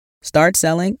Start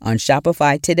selling on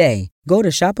Shopify today. Go to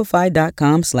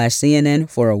shopify.com/CNN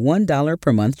for a $1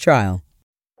 per month trial.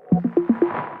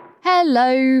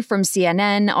 Hello from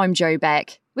CNN, I'm Jo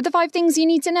Beck, with the 5 things you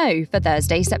need to know for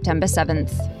Thursday, September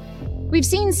 7th. We've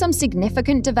seen some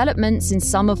significant developments in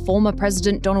some of former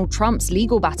President Donald Trump's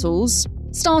legal battles,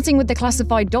 starting with the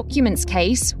classified documents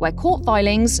case, where court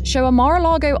filings show a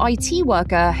Mar-a-Lago IT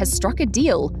worker has struck a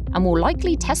deal and will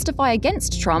likely testify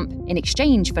against Trump in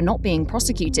exchange for not being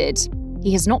prosecuted.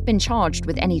 He has not been charged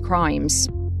with any crimes.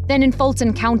 Then in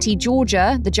Fulton County,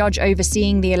 Georgia, the judge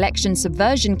overseeing the election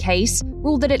subversion case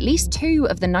ruled that at least 2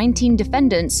 of the 19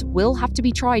 defendants will have to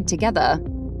be tried together.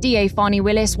 DA Fani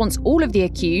Willis wants all of the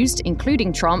accused,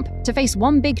 including Trump, to face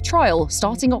one big trial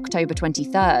starting October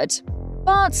 23rd.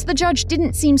 But the judge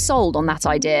didn't seem sold on that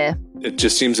idea. It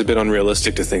just seems a bit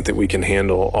unrealistic to think that we can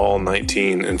handle all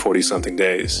 19 in 40-something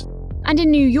days. And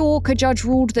in New York, a judge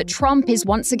ruled that Trump is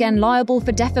once again liable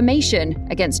for defamation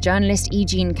against journalist E.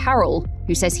 Jean Carroll,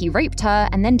 who says he raped her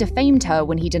and then defamed her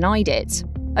when he denied it.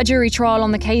 A jury trial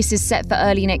on the case is set for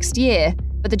early next year,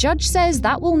 but the judge says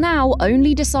that will now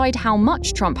only decide how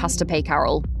much Trump has to pay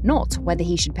Carroll, not whether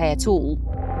he should pay at all.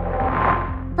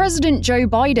 President Joe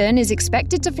Biden is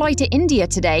expected to fly to India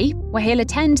today, where he'll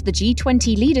attend the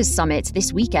G20 Leaders Summit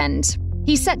this weekend.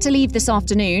 He's set to leave this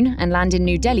afternoon and land in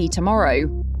New Delhi tomorrow.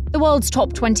 The world's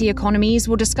top 20 economies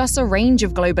will discuss a range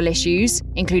of global issues,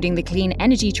 including the clean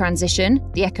energy transition,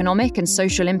 the economic and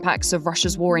social impacts of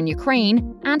Russia's war in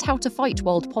Ukraine, and how to fight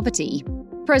world poverty.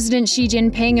 President Xi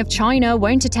Jinping of China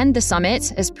won't attend the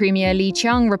summit as Premier Li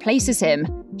Qiang replaces him.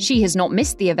 Xi has not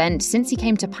missed the event since he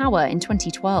came to power in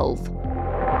 2012.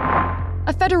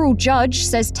 A federal judge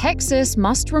says Texas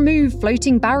must remove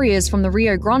floating barriers from the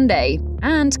Rio Grande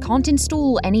and can't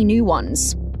install any new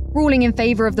ones. Ruling in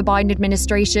favor of the Biden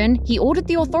administration, he ordered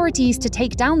the authorities to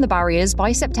take down the barriers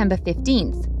by September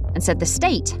 15th and said the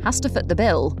state has to foot the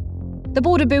bill. The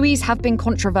border buoys have been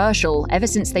controversial ever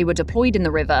since they were deployed in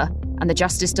the river, and the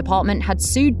Justice Department had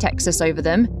sued Texas over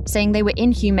them, saying they were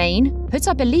inhumane, put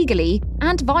up illegally,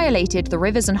 and violated the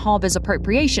Rivers and Harbors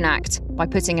Appropriation Act by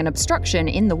putting an obstruction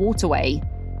in the waterway.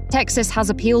 Texas has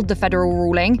appealed the federal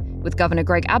ruling, with Governor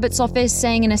Greg Abbott's office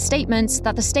saying in a statement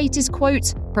that the state is,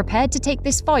 quote, prepared to take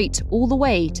this fight all the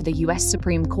way to the U.S.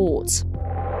 Supreme Court.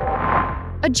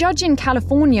 A judge in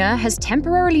California has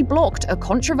temporarily blocked a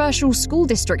controversial school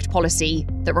district policy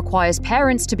that requires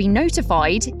parents to be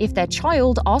notified if their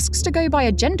child asks to go by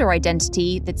a gender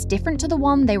identity that's different to the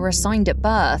one they were assigned at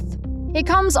birth. It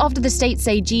comes after the state's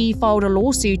AG filed a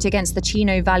lawsuit against the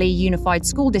Chino Valley Unified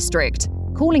School District,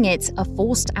 calling it a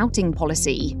forced outing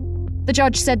policy. The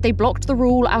judge said they blocked the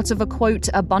rule out of a, quote,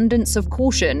 abundance of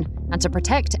caution and to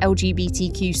protect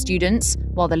LGBTQ students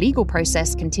while the legal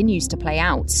process continues to play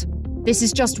out. This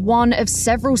is just one of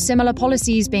several similar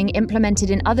policies being implemented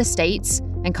in other states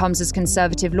and comes as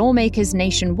conservative lawmakers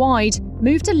nationwide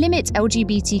move to limit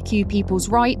LGBTQ people's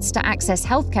rights to access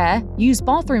healthcare, use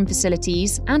bathroom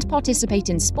facilities, and participate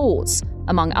in sports,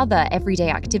 among other everyday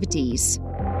activities.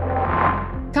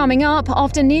 Coming up,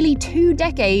 after nearly 2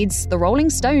 decades, the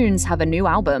Rolling Stones have a new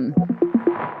album.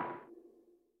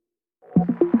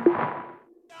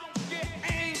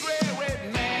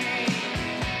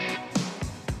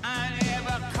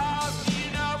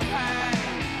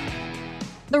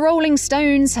 The Rolling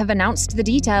Stones have announced the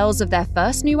details of their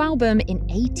first new album in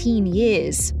 18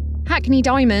 years. Hackney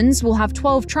Diamonds will have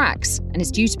 12 tracks and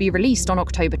is due to be released on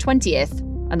October 20th,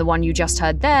 and the one you just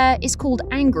heard there is called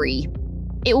Angry.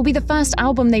 It will be the first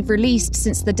album they've released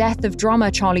since the death of drummer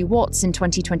Charlie Watts in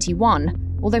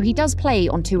 2021, although he does play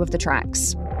on 2 of the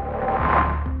tracks.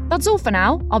 That's all for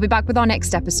now. I'll be back with our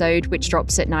next episode, which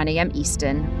drops at 9 a.m.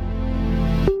 Eastern.